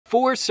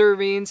4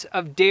 servings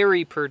of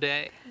dairy per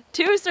day.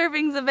 2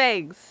 servings of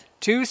eggs.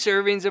 2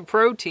 servings of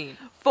protein.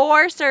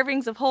 4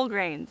 servings of whole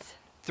grains.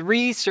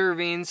 3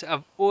 servings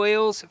of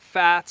oils,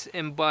 fats,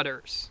 and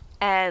butters.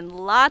 And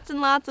lots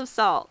of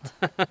salt.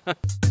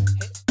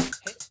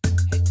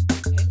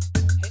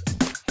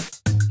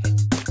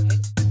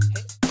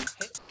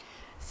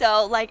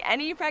 So like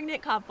any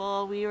pregnant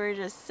couple, we were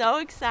just so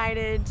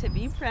excited to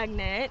be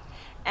pregnant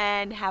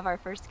and have our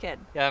first kid.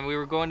 Yeah, we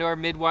were going to our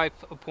midwife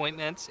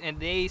appointments and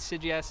they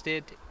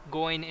suggested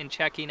going and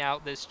checking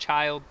out this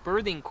child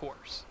birthing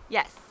course.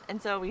 Yes,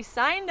 and so we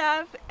signed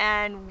up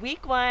and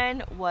week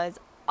 1 was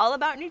all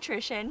about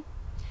nutrition.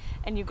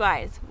 And you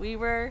guys, we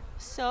were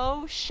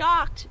so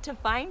shocked to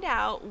find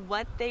out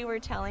what they were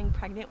telling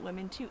pregnant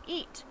women to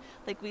eat.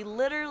 Like we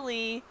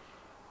literally,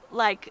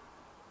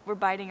 were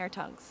biting our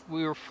tongues.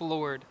 We were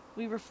floored.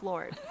 We were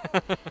floored.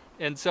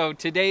 And so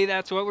today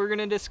that's what we're going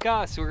to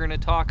discuss. We're going to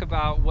talk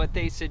about what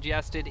they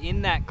suggested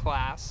in that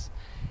class.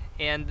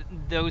 And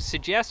those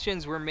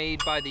suggestions were made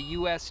by the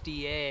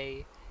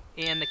USDA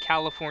and the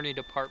California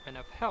Department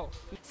of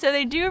Health. So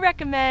they do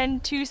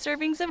recommend 2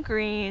 servings of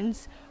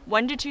greens,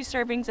 1 to 2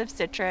 servings of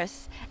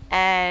citrus,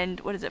 and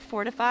what is it,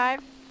 4 to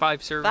 5?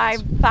 5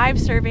 servings. 5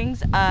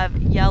 servings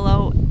of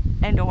yellow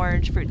and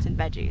orange fruits and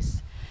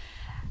veggies.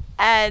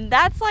 And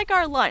that's like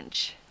our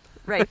lunch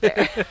right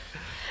there.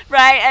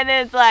 Right? And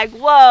it's like,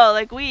 whoa,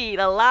 like we eat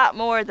a lot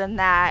more than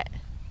that,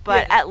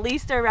 but yeah. At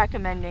least they're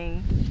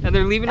recommending. And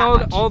they're leaving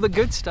all the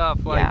good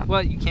stuff. Like, yeah.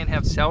 What, you can't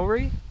have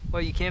celery?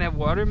 What, you can't have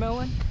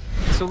watermelon?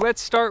 So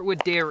let's start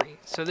with dairy.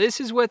 So this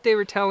is what they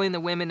were telling the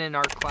women in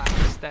our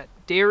class, that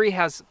dairy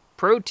has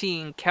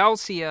protein,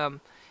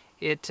 calcium,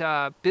 it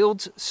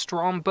builds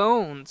strong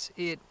bones,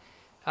 it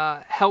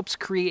helps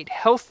create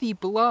healthy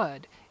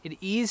blood, it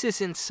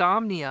eases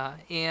insomnia,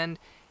 and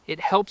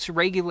it helps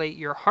regulate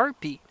your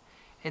heartbeat.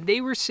 And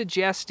they were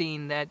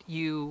suggesting that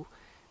you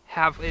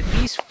have at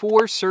least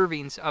 4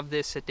 servings of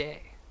this a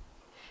day.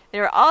 They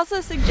were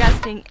also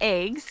suggesting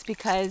eggs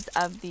because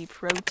of the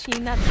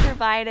protein that's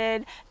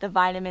provided, the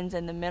vitamins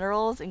and the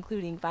minerals,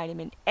 including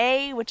vitamin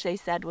A, which they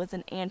said was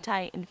an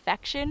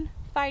anti-infection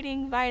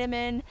fighting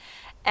vitamin,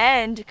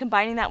 and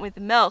combining that with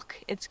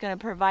milk, it's going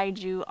to provide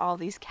you all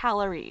these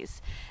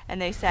calories.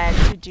 And they said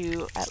to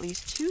do at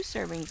least 2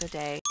 servings a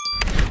day.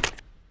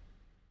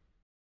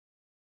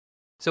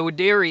 So with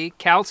dairy,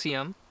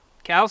 calcium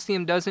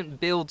doesn't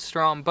build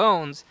strong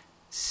bones,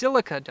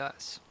 silica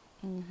does.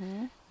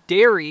 Mm-hmm.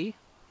 Dairy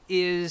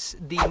is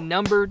the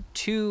number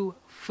 2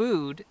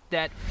 food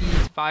that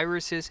feeds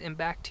viruses and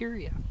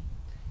bacteria.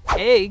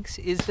 Eggs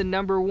is the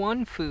number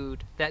 1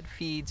 food that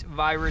feeds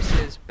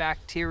viruses,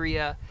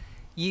 bacteria,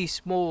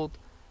 yeast, mold,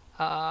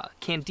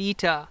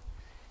 candida.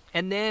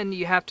 And then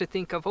you have to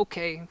think of,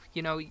 okay,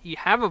 you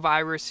have a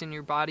virus in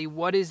your body.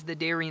 What is the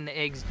dairy and the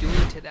eggs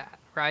doing to that,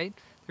 right?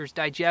 There's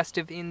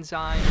digestive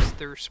enzymes,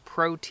 there's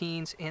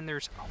proteins, and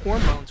there's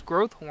hormones,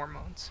 growth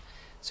hormones.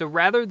 So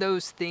rather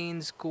those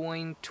things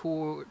going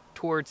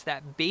towards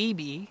that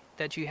baby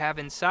that you have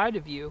inside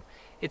of you,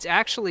 it's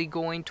actually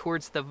going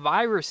towards the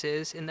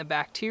viruses and the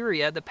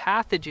bacteria, the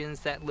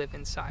pathogens that live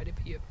inside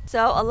of you.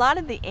 So a lot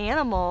of the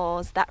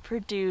animals that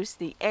produce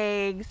the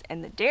eggs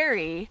and the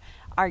dairy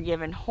are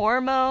given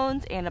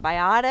hormones,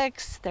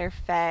 antibiotics, they're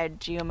fed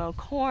GMO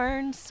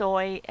corn,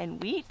 soy,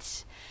 and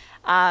wheat.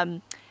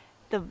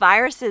 The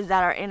viruses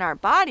that are in our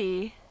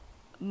body,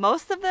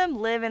 most of them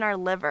live in our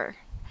liver.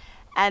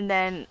 And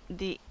then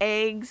the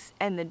eggs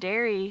and the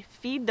dairy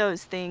feed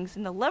those things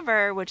in the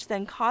liver, which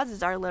then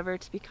causes our liver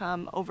to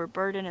become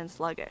overburdened and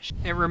sluggish.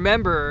 And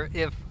remember,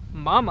 if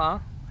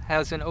mama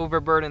has an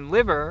overburdened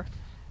liver,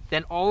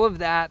 then all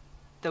of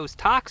those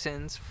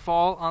toxins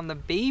fall on the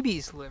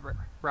baby's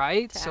liver,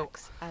 right? To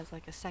act as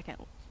like a second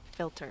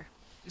filter.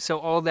 So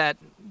all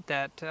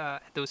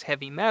those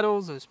heavy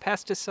metals, those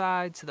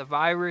pesticides, the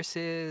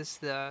viruses,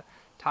 the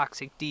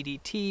toxic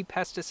DDT,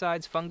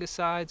 pesticides,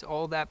 fungicides,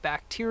 all that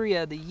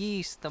bacteria, the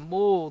yeast, the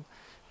mold,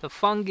 the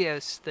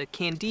fungus, the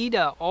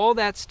candida, all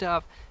that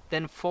stuff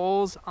then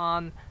falls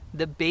on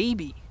the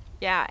baby.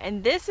 Yeah,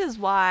 and this is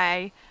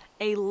why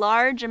a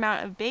large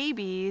amount of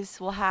babies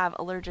will have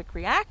allergic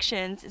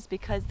reactions, is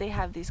because they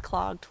have these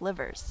clogged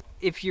livers.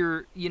 If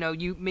you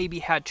maybe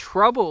had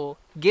trouble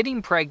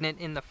getting pregnant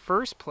in the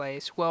first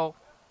place, well,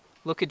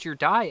 look at your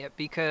diet,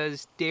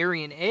 because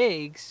dairy and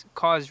eggs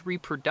cause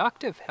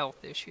reproductive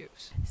health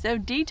issues. So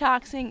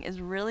detoxing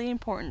is really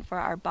important for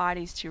our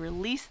bodies to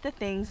release the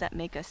things that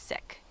make us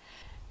sick.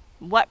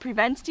 What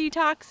prevents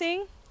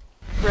detoxing?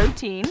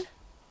 Protein,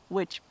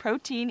 which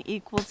protein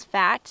equals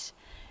fat.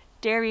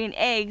 Dairy and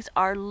eggs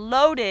are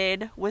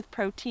loaded with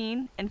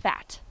protein and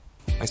fat.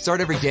 I start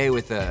every day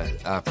with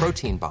a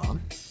protein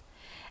bomb.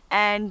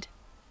 And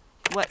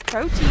what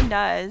protein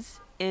does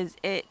is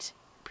it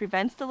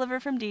prevents the liver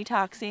from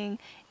detoxing,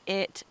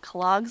 it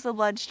clogs the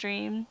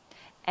bloodstream,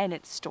 and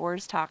it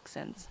stores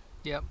toxins.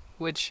 Yep,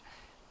 which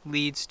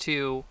leads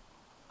to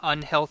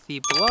unhealthy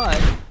blood,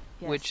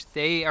 yes. Which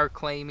they are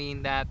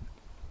claiming that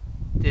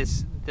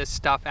this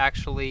stuff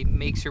actually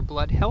makes your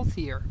blood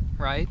healthier,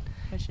 right?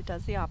 Which it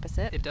does the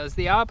opposite. It does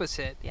the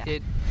opposite. Yeah.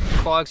 It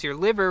clogs your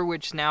liver,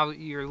 which now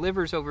your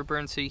liver's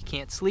overburned, so you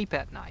can't sleep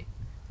at night.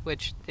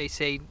 Which they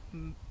say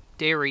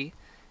dairy,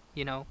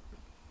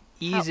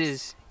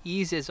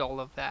 eases all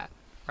of that,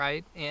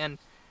 right? And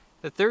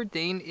the third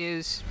thing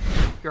is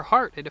your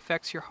heart. It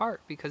affects your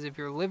heart, because if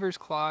your liver's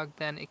clogged,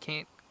 then it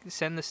can't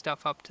send the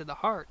stuff up to the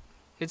heart.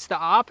 It's the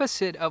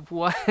opposite of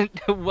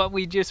what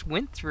we just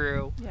went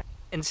through. Yeah.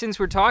 And since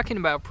we're talking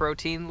about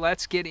protein,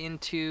 let's get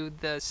into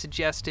the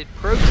suggested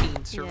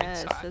protein serving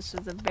size. Yes, this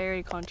is a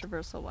very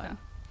controversial one. Yeah.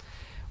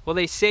 Well,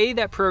 they say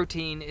that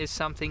protein is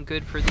something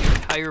good for the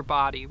entire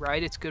body,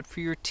 right? It's good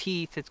for your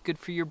teeth, it's good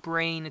for your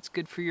brain, it's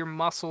good for your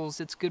muscles,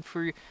 it's good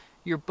for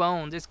your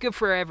bones, it's good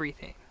for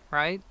everything,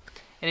 right?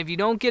 And if you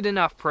don't get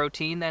enough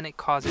protein, then it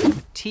causes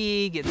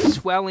fatigue and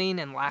swelling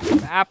and lack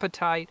of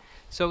appetite.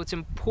 So it's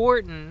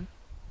important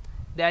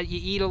that you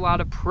eat a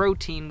lot of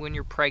protein when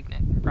you're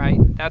pregnant, right?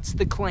 That's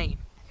the claim.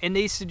 And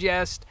they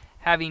suggest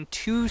having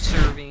 2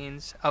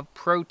 servings of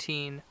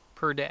protein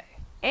per day.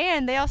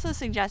 And they also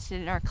suggested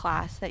in our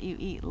class that you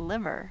eat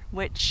liver,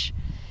 which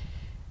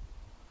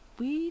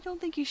we don't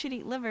think you should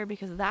eat liver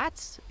because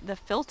that's the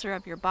filter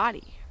of your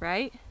body,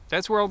 right?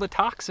 That's where all the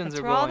toxins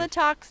are going. That's where all the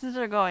toxins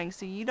are going,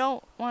 so you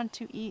don't want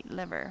to eat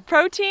liver.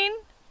 Protein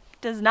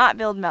does not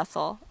build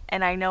muscle,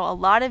 and I know a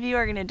lot of you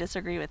are going to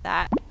disagree with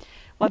that.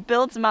 What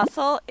builds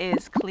muscle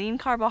is clean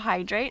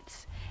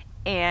carbohydrates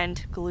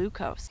and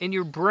glucose. In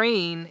your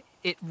brain,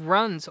 it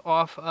runs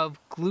off of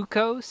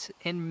glucose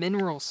and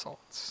mineral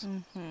salts,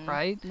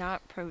 right?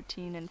 Not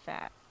protein and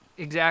fat.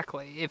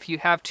 Exactly. If you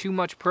have too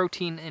much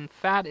protein and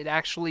fat, it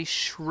actually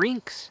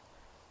shrinks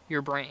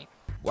your brain.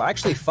 Well, I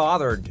actually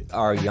fathered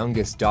our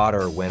youngest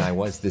daughter when I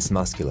was this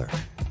muscular.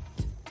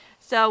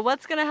 So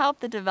what's going to help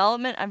the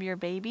development of your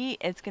baby?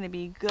 It's going to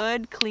be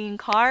good, clean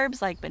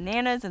carbs like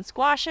bananas and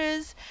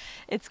squashes.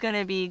 It's going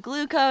to be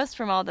glucose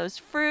from all those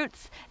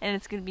fruits. And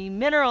it's going to be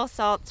mineral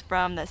salts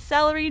from the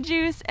celery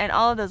juice and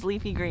all of those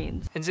leafy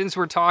greens. And since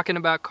we're talking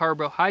about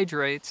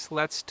carbohydrates,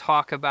 let's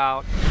talk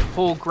about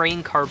whole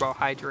grain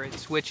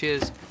carbohydrates, which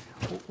is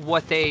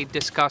what they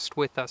discussed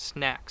with us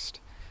next.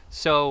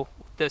 So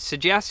the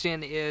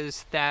suggestion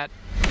is that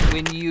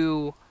when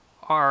you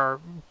are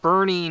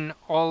burning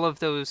all of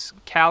those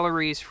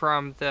calories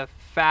from the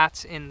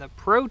fats and the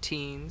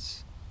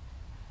proteins,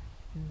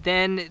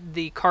 then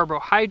the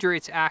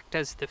carbohydrates act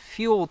as the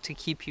fuel to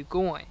keep you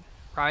going,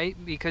 right?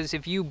 Because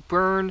if you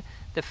burn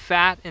the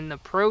fat and the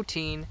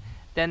protein,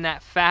 then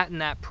that fat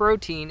and that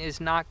protein is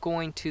not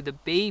going to the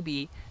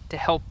baby to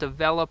help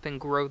develop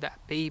and grow that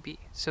baby.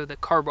 So the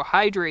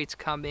carbohydrates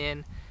come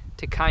in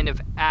to kind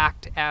of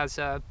act as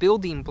a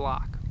building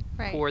block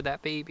for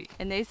that baby.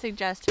 And they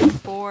suggested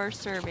 4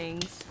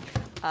 servings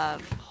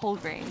of whole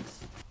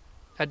grains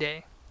a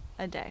day.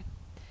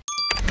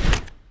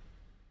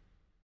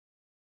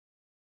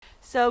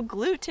 So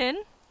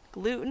gluten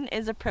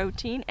is a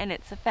protein, and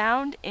it's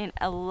found in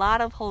a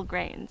lot of whole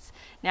grains.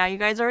 Now you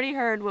guys already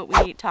heard what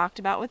we talked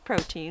about with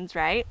proteins,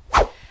 right?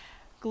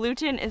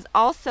 Gluten is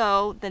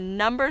also the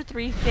number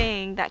 3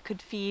 thing that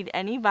could feed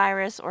any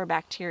virus or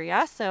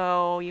bacteria,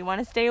 so you want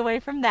to stay away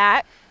from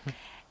that.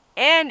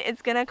 And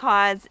it's going to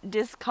cause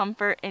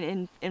discomfort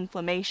and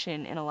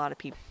inflammation in a lot of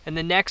people. And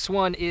the next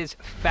one is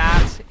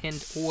fats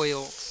and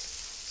oils.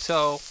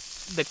 So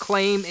the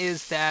claim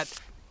is that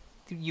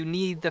you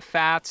need the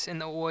fats and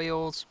the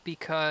oils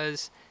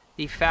because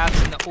the fats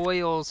and the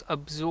oils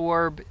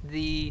absorb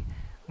the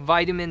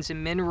vitamins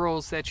and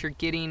minerals that you're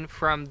getting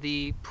from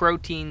the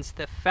proteins,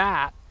 the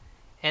fat,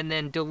 and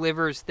then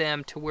delivers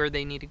them to where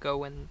they need to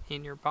go in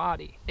your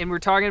body. And we're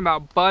talking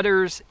about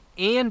butters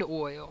and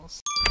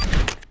oils.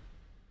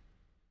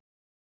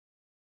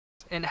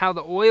 And how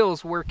the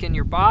oils work in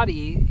your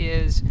body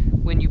is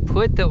when you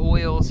put the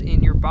oils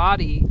in your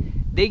body,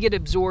 they get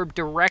absorbed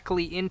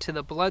directly into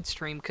the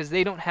bloodstream because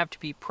they don't have to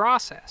be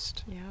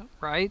processed,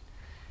 right?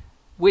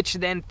 Which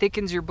then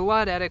thickens your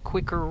blood at a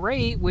quicker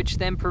rate, which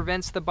then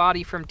prevents the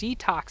body from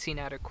detoxing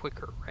at a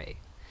quicker rate.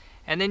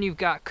 And then you've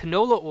got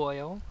canola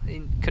oil,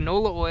 and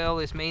canola oil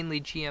is mainly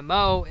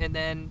GMO, and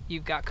then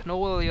you've got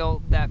canola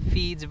oil that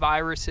feeds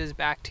viruses,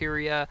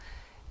 bacteria,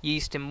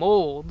 yeast, and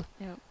mold.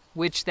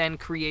 Which then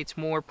creates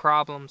more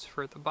problems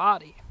for the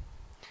body.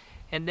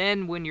 And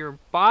then when your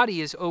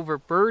body is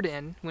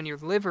overburdened, when your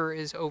liver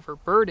is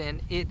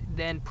overburdened, it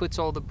then puts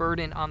all the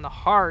burden on the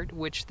heart,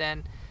 which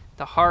then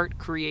the heart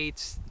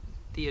creates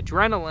the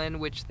adrenaline,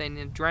 which then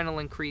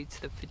adrenaline creates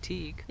the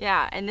fatigue.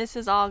 Yeah, and this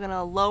is all going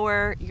to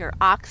lower your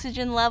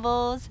oxygen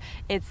levels.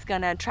 It's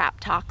going to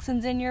trap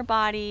toxins in your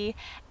body,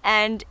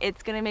 and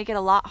it's going to make it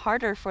a lot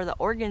harder for the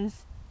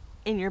organs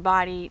in your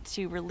body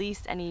to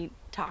release any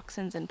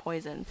toxins and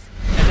poisons.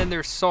 And then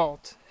there's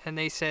salt, and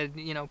they said,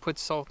 put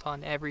salt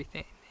on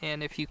everything.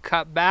 And if you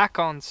cut back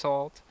on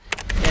salt,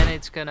 then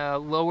it's going to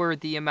lower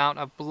the amount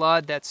of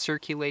blood that's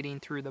circulating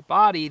through the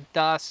body,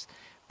 thus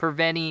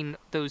preventing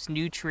those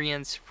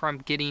nutrients from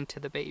getting to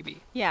the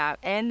baby. Yeah,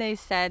 and they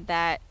said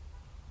that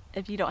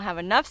if you don't have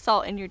enough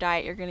salt in your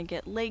diet, you're going to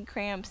get leg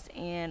cramps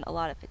and a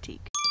lot of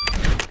fatigue.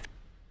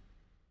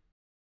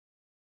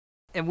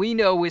 And we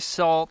know with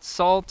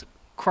salt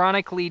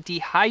chronically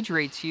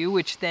dehydrates you,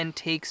 which then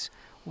takes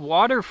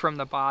water from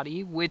the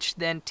body, which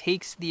then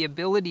takes the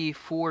ability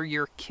for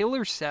your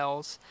killer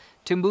cells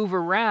to move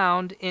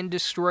around and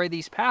destroy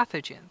these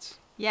pathogens.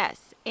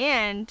 Yes,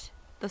 and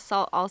the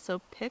salt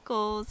also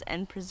pickles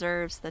and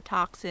preserves the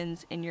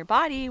toxins in your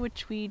body,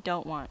 which we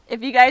don't want.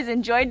 If you guys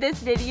enjoyed this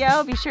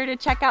video, be sure to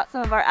check out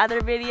some of our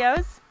other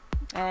videos,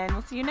 and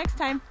we'll see you next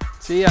time.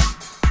 See ya.